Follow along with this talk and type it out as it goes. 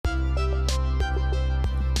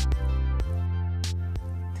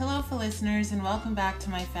Hello, listeners, and welcome back to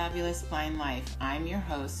My Fabulous Blind Life. I'm your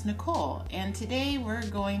host, Nicole, and today we're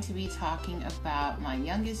going to be talking about my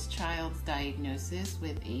youngest child's diagnosis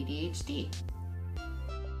with ADHD.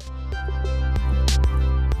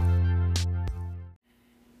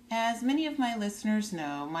 As many of my listeners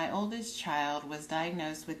know, my oldest child was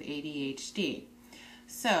diagnosed with ADHD.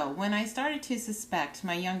 So when I started to suspect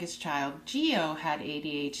my youngest child, Gio, had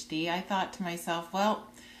ADHD, I thought to myself, well,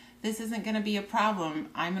 this isn't going to be a problem.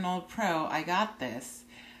 I'm an old pro. I got this.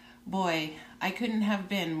 Boy, I couldn't have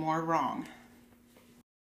been more wrong.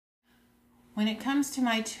 When it comes to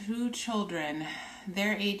my two children,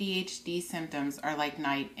 their ADHD symptoms are like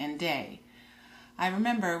night and day. I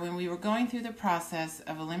remember when we were going through the process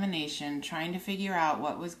of elimination, trying to figure out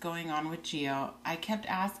what was going on with Gio, I kept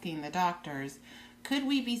asking the doctors, could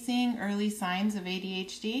we be seeing early signs of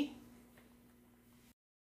ADHD?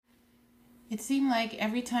 It seemed like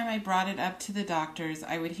every time I brought it up to the doctors,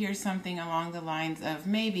 I would hear something along the lines of,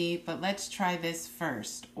 maybe, but let's try this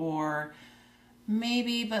first, or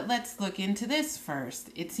maybe, but let's look into this first.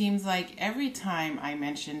 It seems like every time I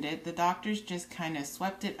mentioned it, the doctors just kind of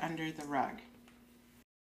swept it under the rug.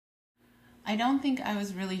 I don't think I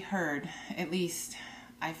was really heard. At least,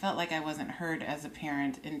 I felt like I wasn't heard as a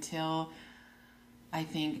parent until, I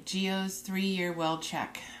think, Gio's 3-year well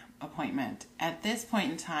check appointment. At this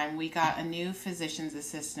point in time, we got a new physician's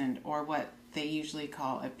assistant, or what they usually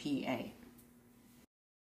call a PA.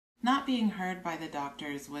 Not being heard by the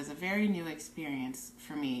doctors was a very new experience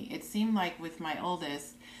for me. It seemed like with my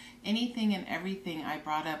oldest, anything and everything I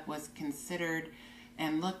brought up was considered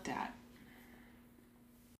and looked at.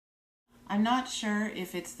 I'm not sure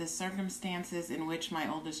if it's the circumstances in which my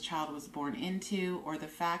oldest child was born into or the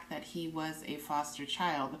fact that he was a foster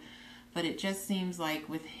child, but it just seems like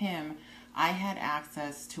with him, I had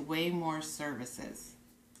access to way more services.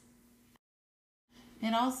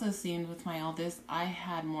 It also seemed with my oldest, I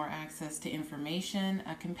had more access to information,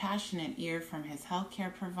 a compassionate ear from his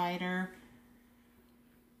healthcare provider.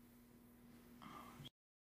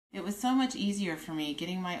 It was so much easier for me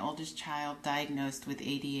getting my oldest child diagnosed with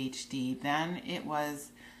ADHD than it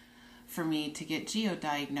was for me to get Gio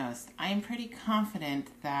diagnosed. I am pretty confident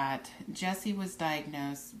that Jesse was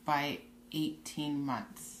diagnosed by 18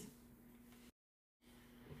 months.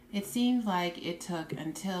 It seemed like it took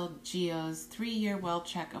until Gio's 3-year well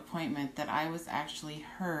check appointment that I was actually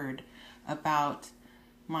heard about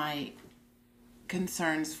my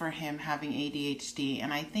concerns for him having ADHD,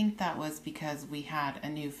 and I think that was because we had a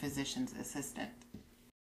new physician's assistant.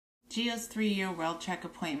 Gio's 3-year well check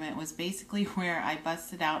appointment was basically where I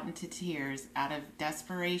busted out into tears out of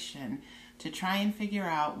desperation to try and figure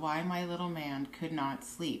out why my little man could not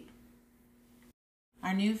sleep.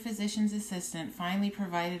 Our new physician's assistant finally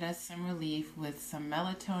provided us some relief with some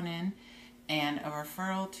melatonin and a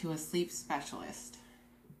referral to a sleep specialist.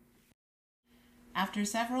 After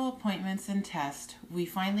several appointments and tests, we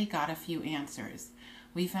finally got a few answers.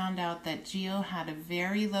 We found out that Gio had a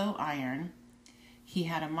very low iron, he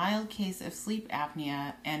had a mild case of sleep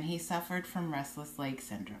apnea, and he suffered from restless leg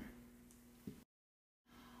syndrome.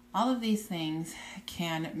 All of these things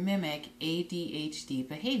can mimic ADHD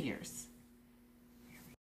behaviors.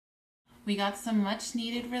 We got some much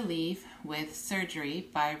needed relief with surgery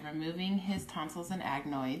by removing his tonsils and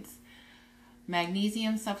adenoids,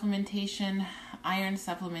 magnesium supplementation, iron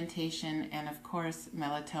supplementation, and of course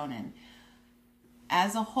melatonin.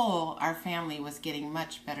 As a whole, our family was getting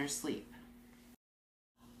much better sleep.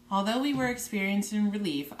 Although we were experiencing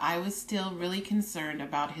relief, I was still really concerned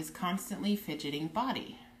about his constantly fidgeting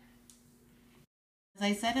body. As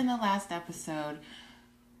I said in the last episode,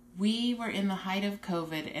 we were in the height of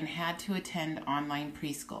COVID and had to attend online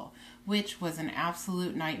preschool, which was an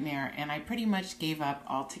absolute nightmare, and I pretty much gave up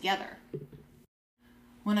altogether.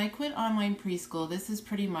 When I quit online preschool, this is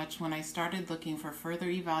pretty much when I started looking for further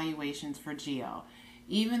evaluations for Gio,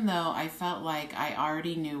 even though I felt like I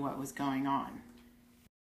already knew what was going on.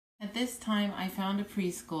 At this time, I found a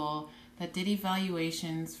preschool that did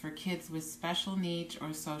evaluations for kids with special needs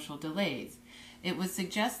or social delays. It was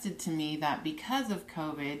suggested to me that because of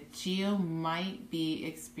COVID, Gio might be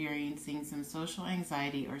experiencing some social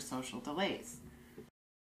anxiety or social delays.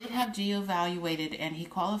 I did have Gio evaluated, and he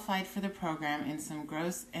qualified for the program in some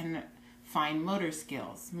gross and fine motor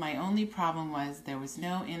skills. My only problem was there was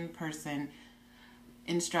no in-person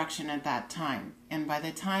instruction at that time, and by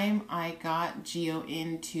the time I got Gio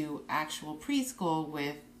into actual preschool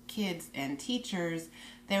with kids and teachers,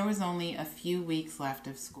 there was only a few weeks left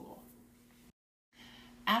of school.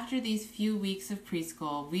 After these few weeks of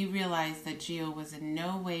preschool, we realized that Gio was in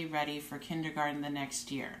no way ready for kindergarten the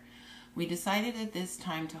next year. We decided at this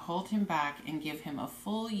time to hold him back and give him a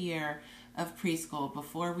full year of preschool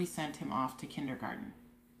before we sent him off to kindergarten.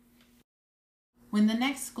 When the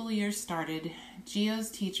next school year started,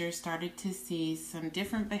 Gio's teacher started to see some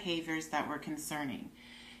different behaviors that were concerning.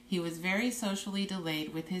 He was very socially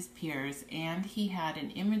delayed with his peers, and he had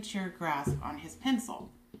an immature grasp on his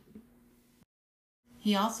pencil.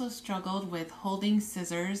 He also struggled with holding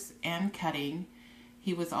scissors and cutting.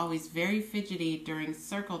 He was always very fidgety during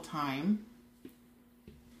circle time.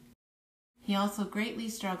 He also greatly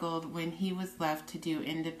struggled when he was left to do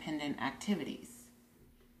independent activities.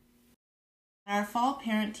 At our fall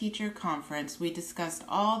parent-teacher conference, we discussed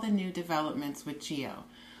all the new developments with Gio.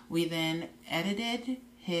 We then edited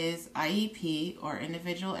his IEP, or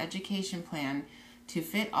individual education plan, to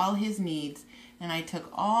fit all his needs, and I took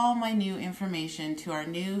all my new information to our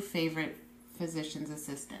new favorite physician's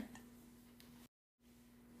assistant.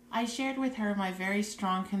 I shared with her my very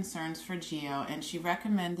strong concerns for Gio, and she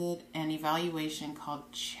recommended an evaluation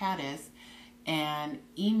called CHADIS and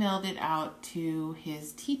emailed it out to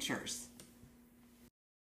his teachers.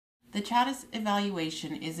 The CHADIS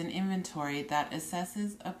evaluation is an inventory that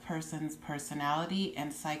assesses a person's personality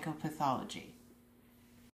and psychopathology.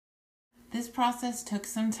 This process took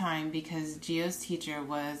some time because Gio's teacher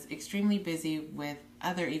was extremely busy with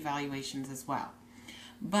other evaluations as well.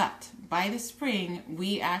 But by the spring,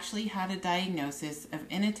 we actually had a diagnosis of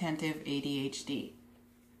inattentive ADHD.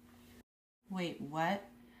 Wait, what?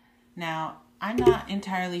 Now, I'm not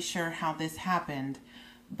entirely sure how this happened,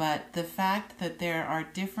 but the fact that there are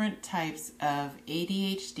different types of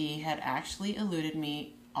ADHD had actually eluded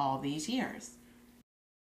me all these years.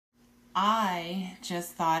 I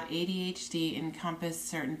just thought ADHD encompassed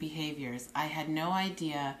certain behaviors. I had no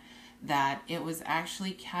idea that it was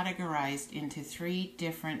actually categorized into 3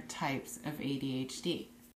 different types of ADHD.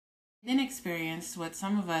 I then experienced what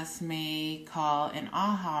some of us may call an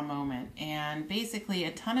aha moment, and basically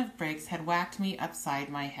a ton of bricks had whacked me upside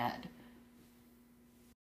my head.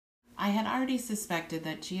 I had already suspected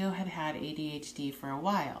that Gio had had ADHD for a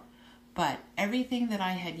while, but everything that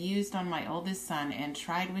I had used on my oldest son and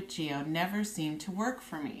tried with Gio never seemed to work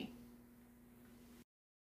for me.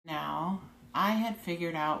 Now, I had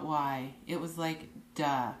figured out why. It was like,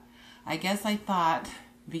 duh. I guess I thought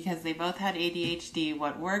because they both had ADHD,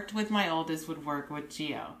 what worked with my oldest would work with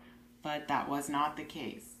Gio, but that was not the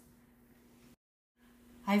case.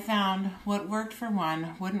 I found what worked for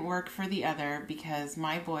one wouldn't work for the other because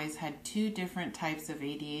my boys had 2 different types of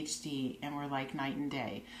ADHD and were like night and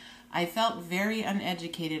day. I felt very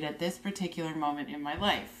uneducated at this particular moment in my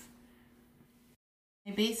life.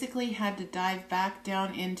 I basically had to dive back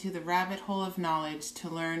down into the rabbit hole of knowledge to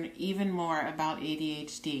learn even more about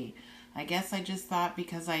ADHD. I guess I just thought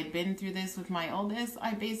because I had been through this with my oldest,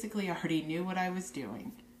 I basically already knew what I was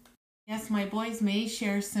doing. Yes, my boys may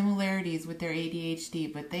share similarities with their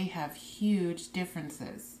ADHD, but they have huge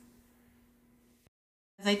differences.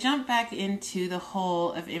 As I jumped back into the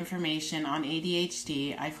hole of information on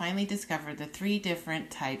ADHD, I finally discovered the 3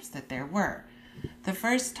 different types that there were. The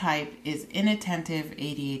first type is inattentive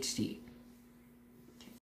ADHD.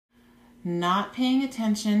 Not paying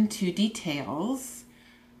attention to details,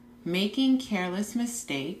 making careless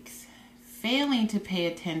mistakes, failing to pay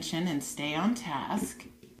attention and stay on task,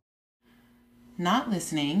 not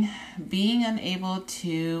listening, being unable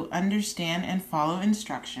to understand and follow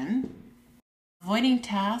instruction, avoiding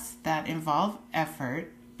tasks that involve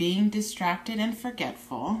effort, being distracted and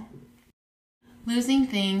forgetful, losing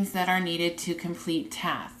things that are needed to complete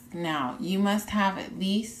tasks. Now, you must have at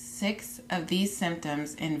least 6 of these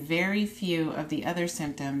symptoms and very few of the other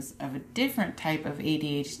symptoms of a different type of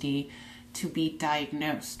ADHD to be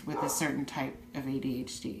diagnosed with a certain type of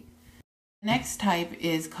ADHD. The next type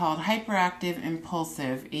is called hyperactive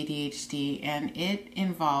impulsive ADHD, and it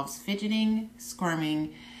involves fidgeting,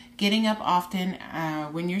 squirming, getting up often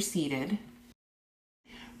when you're seated,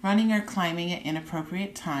 running or climbing at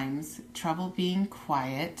inappropriate times, trouble being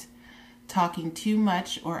quiet, talking too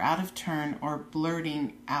much or out of turn, or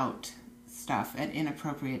blurting out stuff at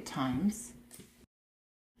inappropriate times.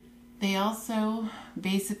 They also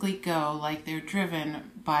basically go like they're driven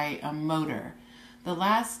by a motor. The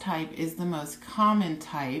last type is the most common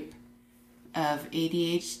type of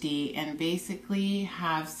ADHD and basically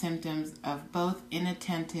have symptoms of both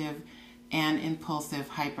inattentive and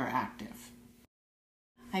impulsive hyperactive.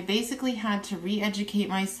 I basically had to re-educate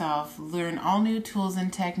myself, learn all new tools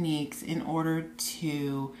and techniques in order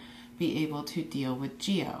to be able to deal with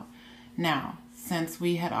Gio. Now, since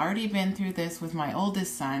we had already been through this with my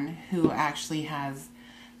oldest son, who actually has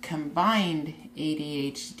combined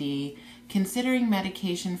ADHD, considering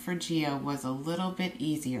medication for Gio was a little bit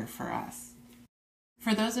easier for us.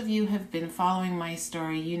 For those of you who have been following my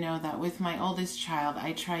story, you know that with my oldest child,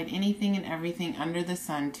 I tried anything and everything under the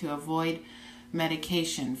sun to avoid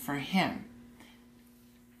medication for him.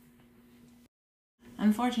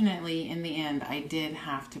 Unfortunately, in the end, I did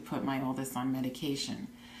have to put my oldest on medication.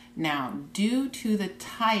 Now, due to the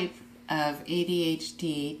type of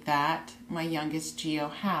ADHD that my youngest Gio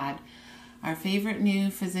had, our favorite new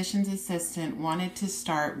physician's assistant wanted to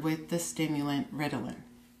start with the stimulant Ritalin.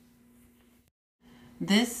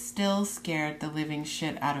 This still scared the living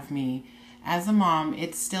shit out of me. As a mom,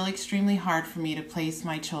 it's still extremely hard for me to place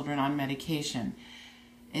my children on medication,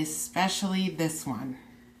 especially this one.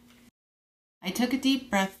 I took a deep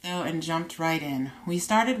breath though and jumped right in. We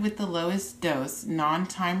started with the lowest dose,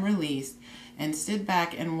 non-time release, and stood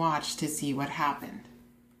back and watched to see what happened.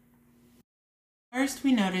 First,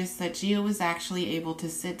 we noticed that Gio was actually able to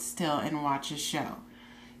sit still and watch a show.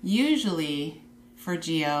 Usually, for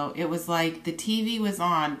Gio, it was like the TV was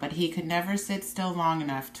on, but he could never sit still long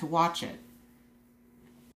enough to watch it.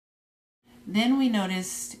 Then we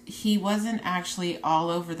noticed he wasn't actually all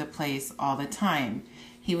over the place all the time.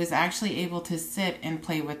 He was actually able to sit and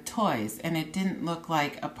play with toys, and it didn't look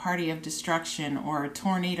like a party of destruction or a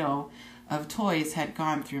tornado of toys had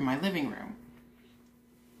gone through my living room.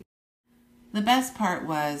 The best part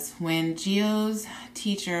was when Gio's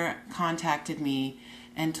teacher contacted me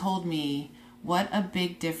and told me what a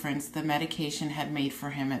big difference the medication had made for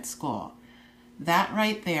him at school. That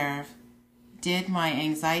right there did my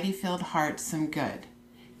anxiety-filled heart some good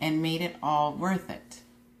and made it all worth it.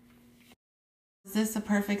 Was this a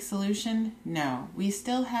perfect solution? No, we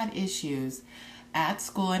still had issues at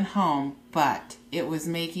school and home, but it was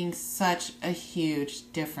making such a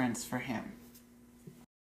huge difference for him.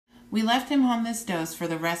 We left him on this dose for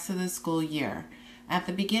the rest of the school year. At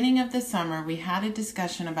the beginning of the summer, we had a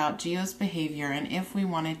discussion about Gio's behavior and if we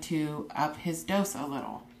wanted to up his dose a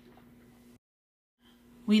little.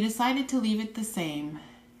 We decided to leave it the same,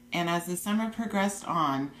 and as the summer progressed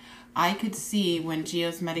on, I could see when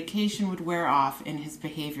Gio's medication would wear off and his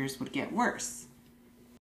behaviors would get worse.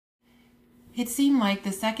 It seemed like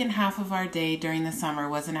the second half of our day during the summer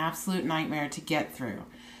was an absolute nightmare to get through.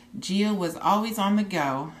 Gio was always on the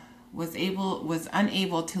go, was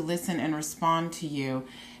unable to listen and respond to you,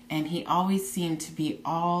 and he always seemed to be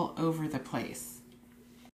all over the place.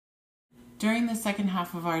 During the second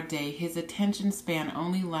half of our day, his attention span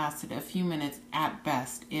only lasted a few minutes at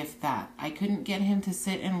best, if that. I couldn't get him to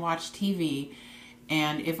sit and watch TV,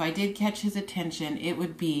 and if I did catch his attention, it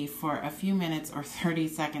would be for a few minutes or 30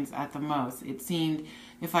 seconds at the most. It seemed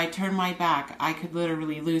if I turned my back, I could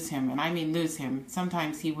literally lose him, and I mean lose him.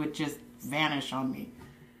 Sometimes he would just vanish on me.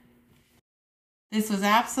 This was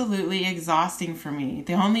absolutely exhausting for me.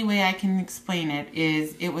 The only way I can explain it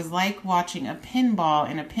is it was like watching a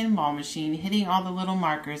pinball in a pinball machine, hitting all the little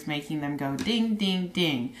markers, making them go ding, ding,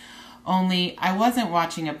 ding. Only I wasn't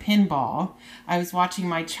watching a pinball. I was watching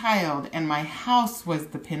my child, and my house was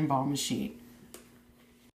the pinball machine.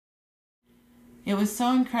 It was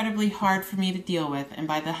so incredibly hard for me to deal with, and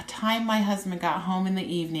by the time my husband got home in the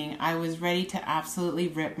evening, I was ready to absolutely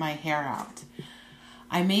rip my hair out.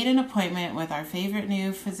 I made an appointment with our favorite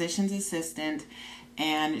new physician's assistant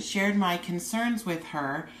and shared my concerns with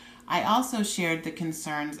her. I also shared the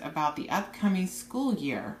concerns about the upcoming school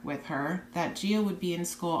year with her, that Gio would be in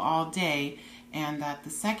school all day and that the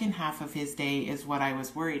second half of his day is what I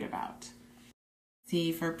was worried about.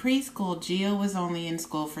 See, for preschool, Gio was only in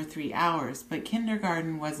school for 3 hours, but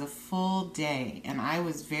kindergarten was a full day, and I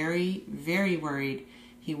was very, very worried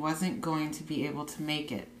he wasn't going to be able to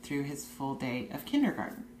make it through his full day of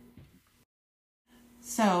kindergarten.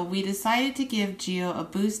 So we decided to give Gio a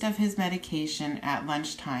boost of his medication at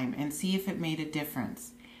lunchtime and see if it made a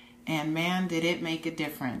difference. And man, did it make a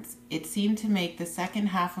difference. It seemed to make the second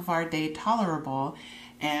half of our day tolerable,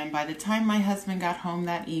 and by the time my husband got home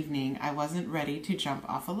that evening, I wasn't ready to jump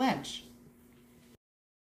off a ledge.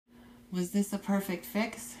 Was this a perfect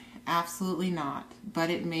fix? Absolutely not,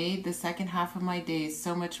 but it made the second half of my days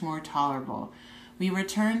so much more tolerable. We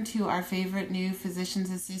returned to our favorite new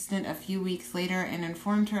physician's assistant a few weeks later and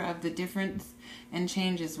informed her of the difference and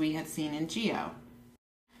changes we had seen in Gio.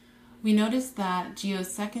 We noticed that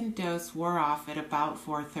Gio's second dose wore off at about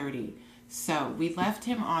 4:30, so we left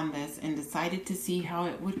him on this and decided to see how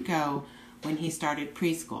it would go when he started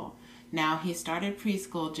preschool. Now, he started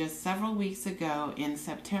preschool just several weeks ago in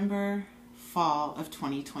September, fall of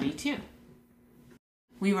 2022.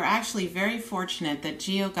 We were actually very fortunate that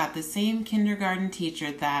Gio got the same kindergarten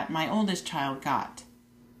teacher that my oldest child got.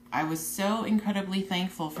 I was so incredibly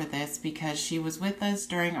thankful for this because she was with us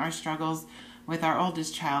during our struggles with our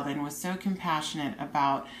oldest child and was so compassionate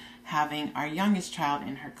about having our youngest child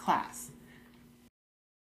in her class.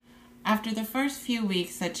 After the first few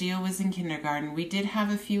weeks that Gio was in kindergarten, we did have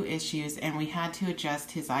a few issues and we had to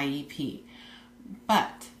adjust his IEP.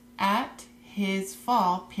 But at his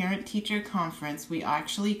fall parent-teacher conference, we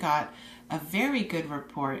actually got a very good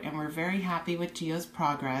report and we're very happy with Gio's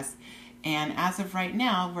progress. And as of right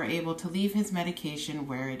now, we're able to leave his medication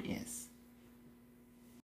where it is.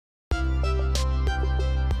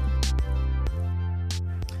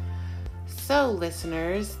 So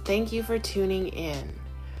listeners, thank you for tuning in.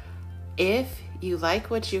 If you like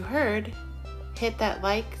what you heard, hit that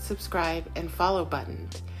like, subscribe, and follow button.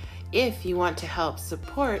 If you want to help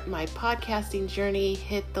support my podcasting journey,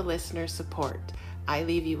 hit the listener support. I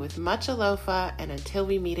leave you with much alofa, and until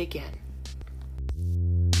we meet again.